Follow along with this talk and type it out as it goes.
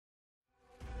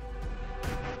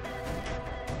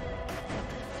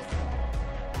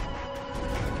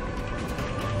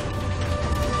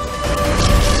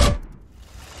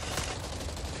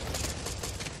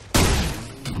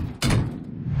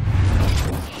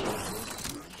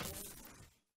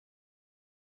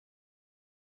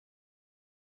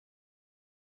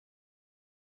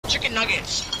chicken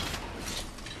nuggets.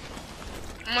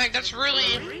 I'm like, that's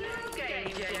really.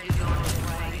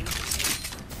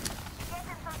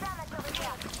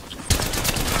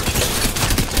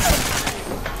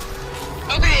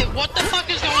 Okay, what the fuck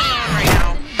is going on right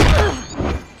now?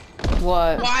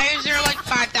 What? Why is there like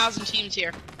 5,000 teams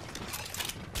here?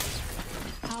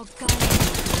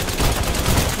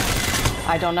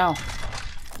 I don't know.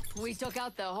 We took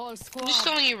out the whole squad. I'm just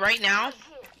telling you right now,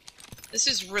 this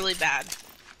is really bad.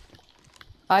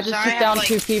 I just took down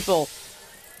 2 people.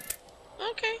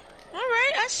 Okay,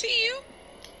 alright, I see you.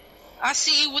 I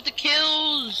see you with the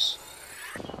kills.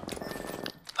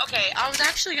 Okay, I was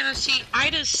actually gonna see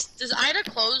Ida's. Does Ida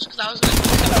close? Because I was gonna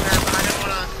sit with her, but I didn't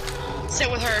wanna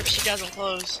sit with her if she doesn't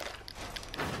close.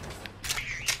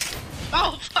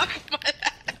 Oh, fuck my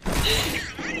bad.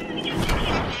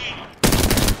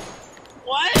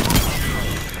 What?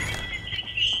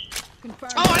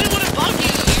 Confirmed. Oh, I didn't want to bug you.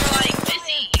 You were like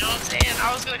busy, you know what I'm saying?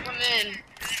 I was gonna come in.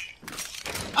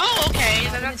 Oh, okay,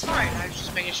 then that's fine. I was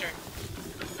just making sure.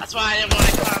 That's why I didn't want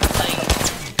to come like.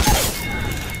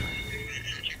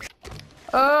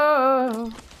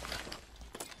 Oh.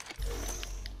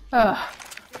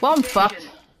 Well, I'm fucked.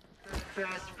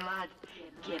 First blood,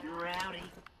 getting rowdy.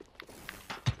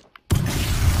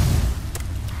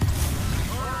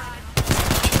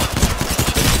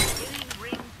 Getting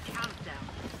ring countdown.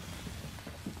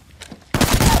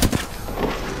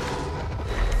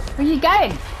 Where you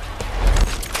going?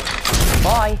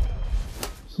 Bye.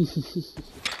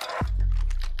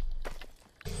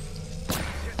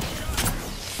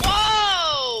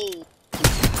 Whoa!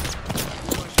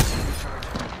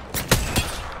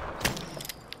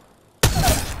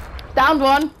 Downed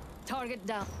one. Target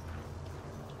down.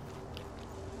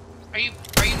 Are you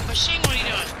pushing? What are you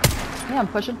doing? Yeah, I'm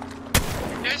pushing.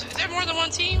 Is there more than one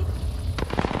team?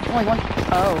 Only one.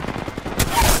 Oh.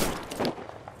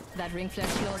 That ring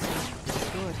flash closer.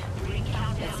 Good.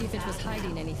 Let's see if it was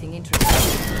hiding anything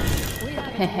interesting. We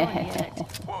haven't won yet.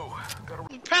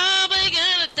 I'm probably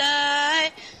gonna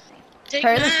die. Take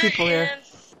Hey, my there's people here. hand.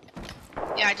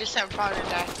 Yeah, I just said I'm probably gonna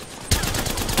die.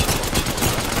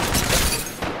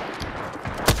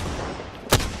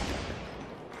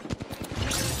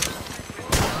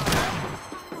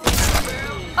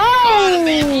 Oh!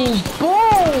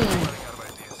 Boom!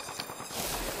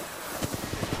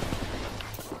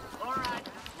 Alright,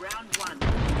 round 1.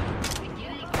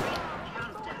 Beginning ring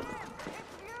countdown.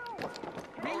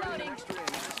 Reloading.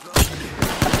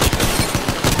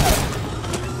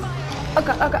 Oh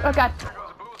god, oh god, oh god. There goes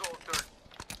a booze old dirt.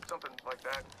 Something like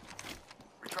that.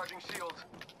 Recharging shields.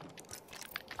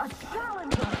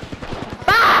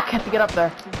 Fuck! Have to get up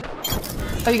there.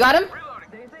 Oh, you got him?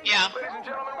 Reloading. Yeah. Ladies and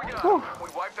gentlemen, we got Whew. him. We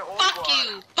wiped the whole Fuck squad.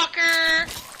 you, fucker!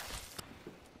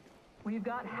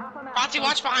 Rati,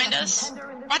 watch behind us.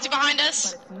 Rati, behind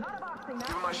us.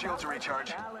 Give my shields a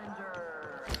recharge.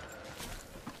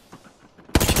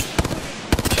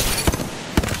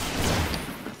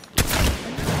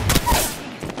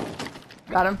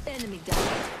 Got him. Enemy down.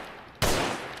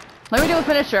 Let me do a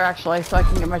finisher, actually, so I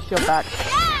can get my shield back.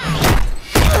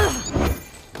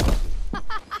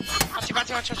 Rati,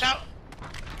 watch out.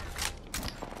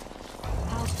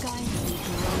 How kindly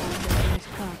to roll under this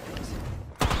carpet.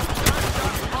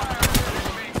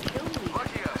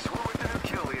 Lucky us. We're with the new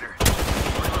kill leader.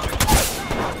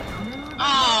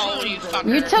 Oh, you fucker.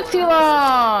 You took too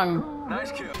long!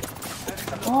 Nice kill.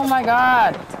 Oh my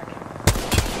god.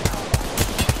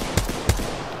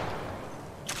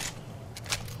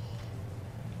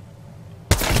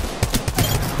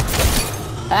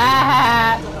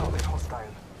 Ah!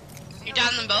 You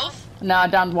down them both? Nah,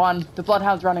 down one. The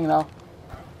bloodhound's running though.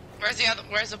 Where's the other?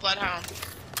 Where's the bloodhound?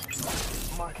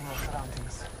 Marking our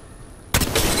surroundings.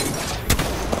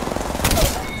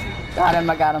 Got him,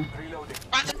 I got him. Reloading.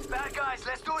 Rati, Bad guys,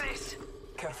 let's do this.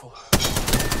 Careful.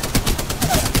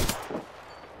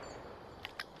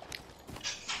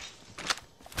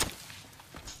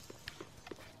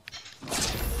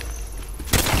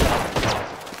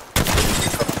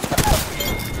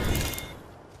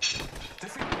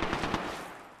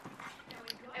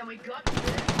 And we got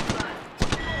first blood.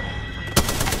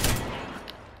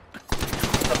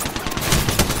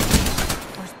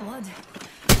 First blood.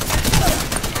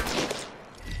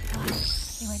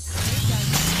 He went straight down.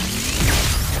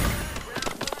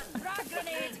 Frag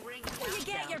grenade! Will you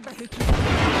get your bahookie?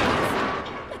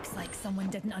 Looks like someone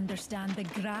didn't understand the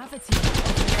gravity of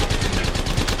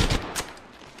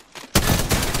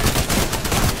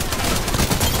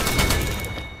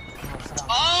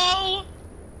oh!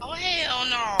 Oh, hell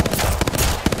no.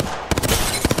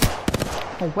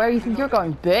 Oh, where do you think you're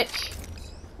going, bitch?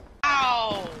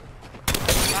 Ow.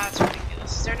 That's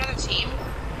ridiculous. Is there another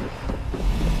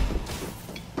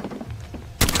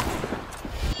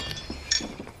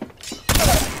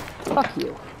Fuck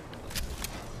you.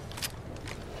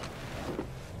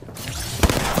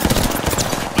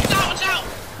 Watch out!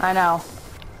 I know.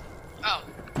 Oh.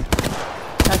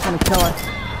 That's gonna kill us.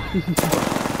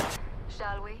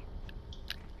 Shall we?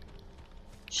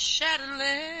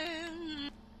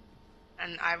 Shadowland.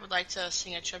 And I would like to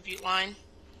sing a tribute line.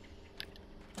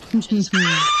 Which is, Why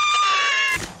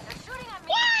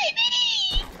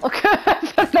me? Okay,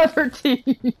 that's another team.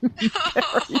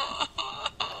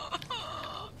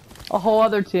 A whole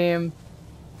other team.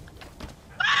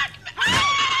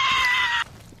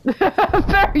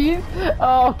 Fairies!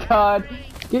 Oh god.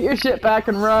 Get your shit back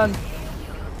and run.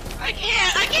 I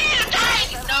can't, I'm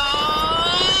dying! No!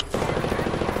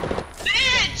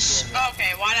 Bitch!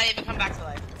 Okay, why did I even come back to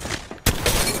life?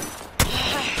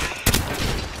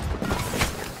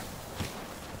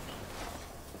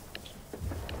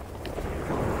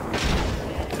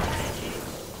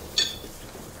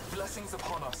 Blessings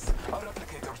upon us. Our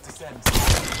replicator descends.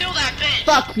 Kill that bitch!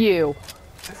 Fuck you.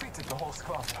 Defeated the whole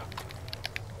squad.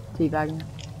 Teabagging.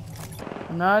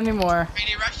 Not anymore.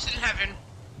 Radio rushes in heaven.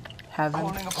 Heaven.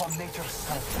 Calling upon nature's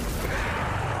strength.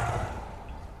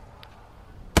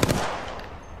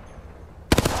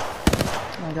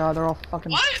 Oh my god, they're all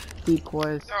fucking What?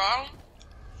 decoys. They're all?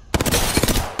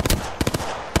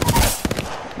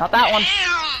 Not that one.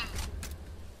 Damn!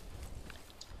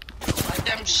 Like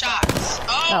them shots.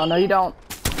 Oh! No, no you don't.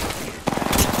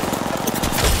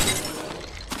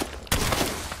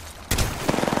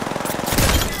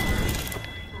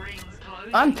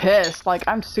 I'm pissed. Like,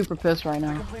 I'm super pissed right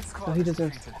now. Complete squad So he is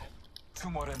deserves. defeated. 2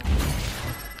 more enemies.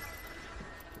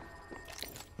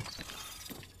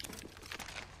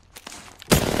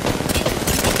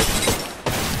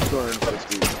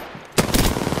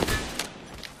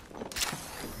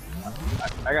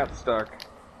 I got stuck.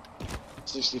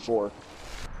 64.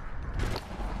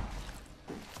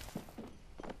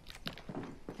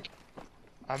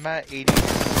 I'm at 80.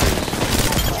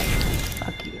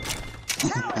 Fuck you.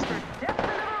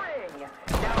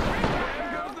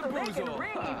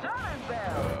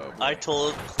 I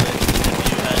told Clint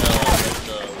if you had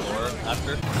the lore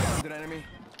after,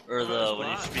 or the when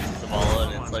you speak to Zavala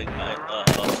and it's like my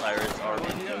Osiris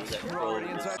army knows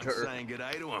that Saying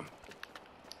goodbye to him.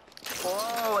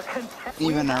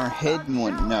 Even our hidden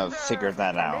wouldn't have figured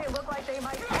that out.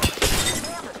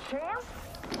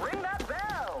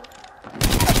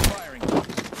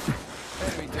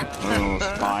 Little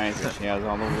spies that she has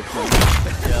all over the place.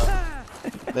 Yeah.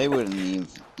 They wouldn't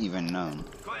even known.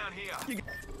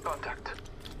 Contact.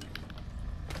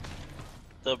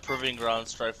 The proving ground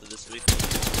strife for this week. The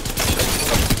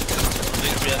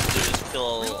things we have to do is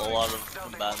kill a lot of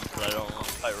combatants, but I don't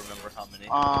quite remember how many.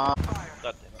 God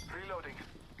damn it. Reloading.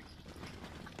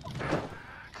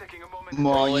 Taking a moment.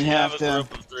 Well, When you you have have a to.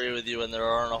 group of 3 with you and there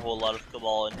aren't a whole lot of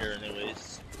Cabal in here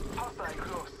anyways. Hostile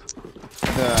close.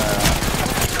 The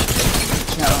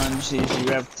challenge is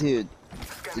you have to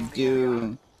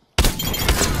do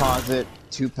deposit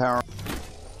 2 power.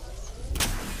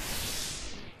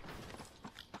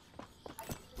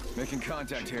 Making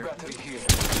contact here. Be aware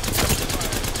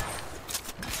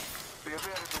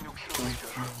when you kill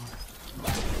leader.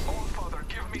 Oh, Father,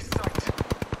 give me sight.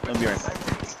 I'll be right back.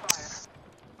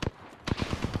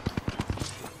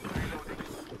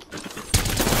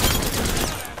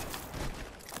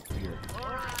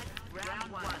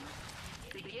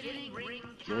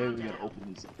 Okay, we gotta open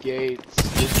these gates.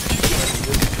 This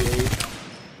gate.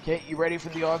 Okay, you ready for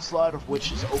the onslaught of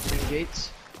witches opening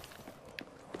gates?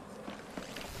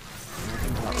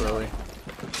 Not really.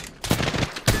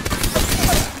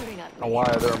 Oh, why?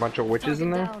 Are there a bunch of witches in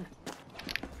there?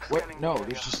 What? No,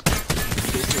 there's just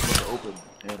gates are gonna open.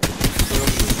 And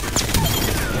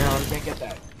no, you can't get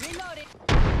that. Reloading.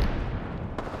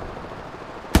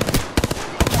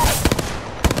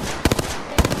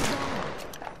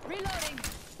 Reloading.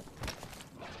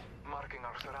 Marking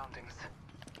our surroundings.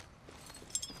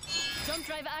 Jump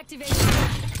drive activated.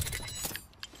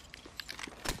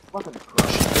 Fucking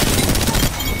crush.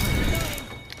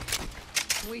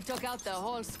 We took out the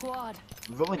whole squad.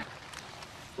 We've only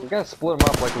We gotta split them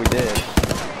up like we did.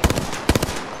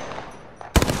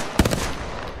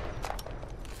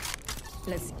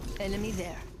 Let's enemy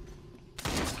there.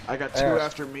 I got 2 There.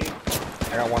 after me.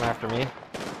 I got 1 after me.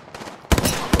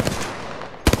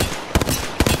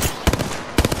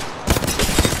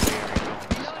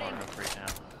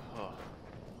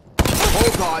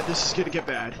 Oh god, this is gonna get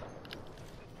bad.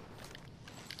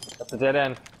 That's a dead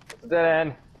end. That's a dead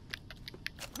end.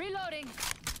 Reloading.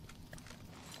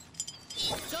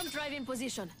 Jump drive in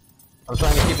position. I'm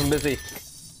trying to keep him busy.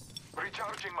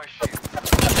 Recharging my shield.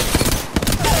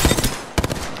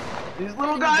 These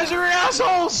little guys are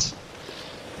assholes!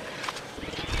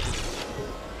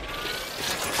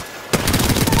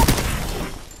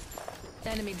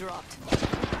 Enemy dropped.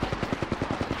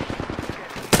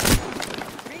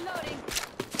 Reloading.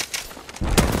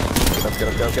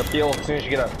 Get up. Heal as soon as you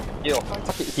get up. Heal.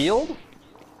 Healed?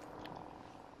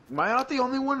 Am I not the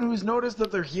only one who's noticed that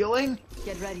they're healing?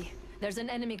 Get ready. There's an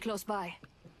enemy close by.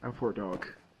 Oh, poor dog.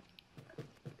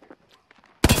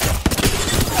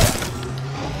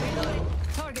 Reloading.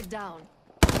 Target down.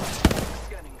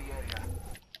 Scanning the area.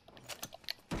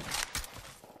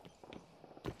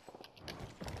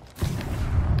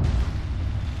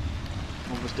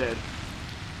 Almost dead.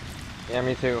 Yeah,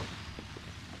 me too.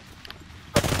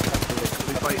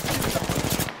 We fight.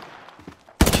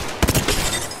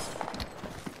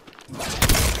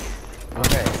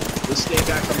 Okay. Let's stay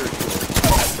back under.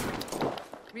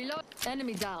 Reload.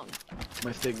 Enemy down.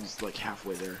 My thing's like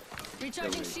halfway there.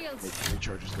 Recharging shields. It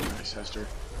recharges the nice Hester.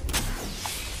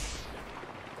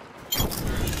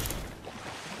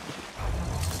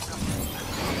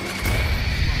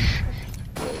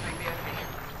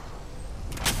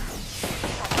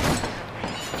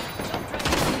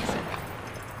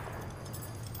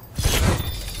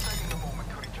 Taking a moment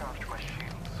to recharge my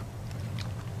shields.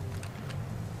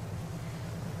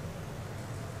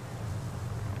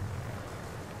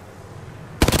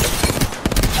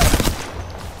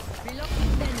 Reload.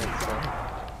 Enemy down.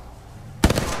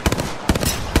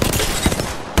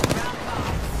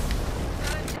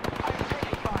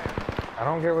 I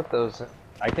don't get what those.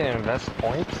 I can invest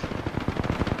points.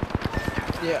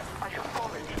 Yeah.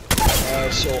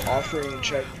 So offering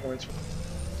checkpoints.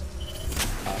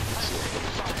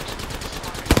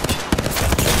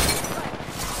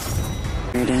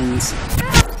 Greetings.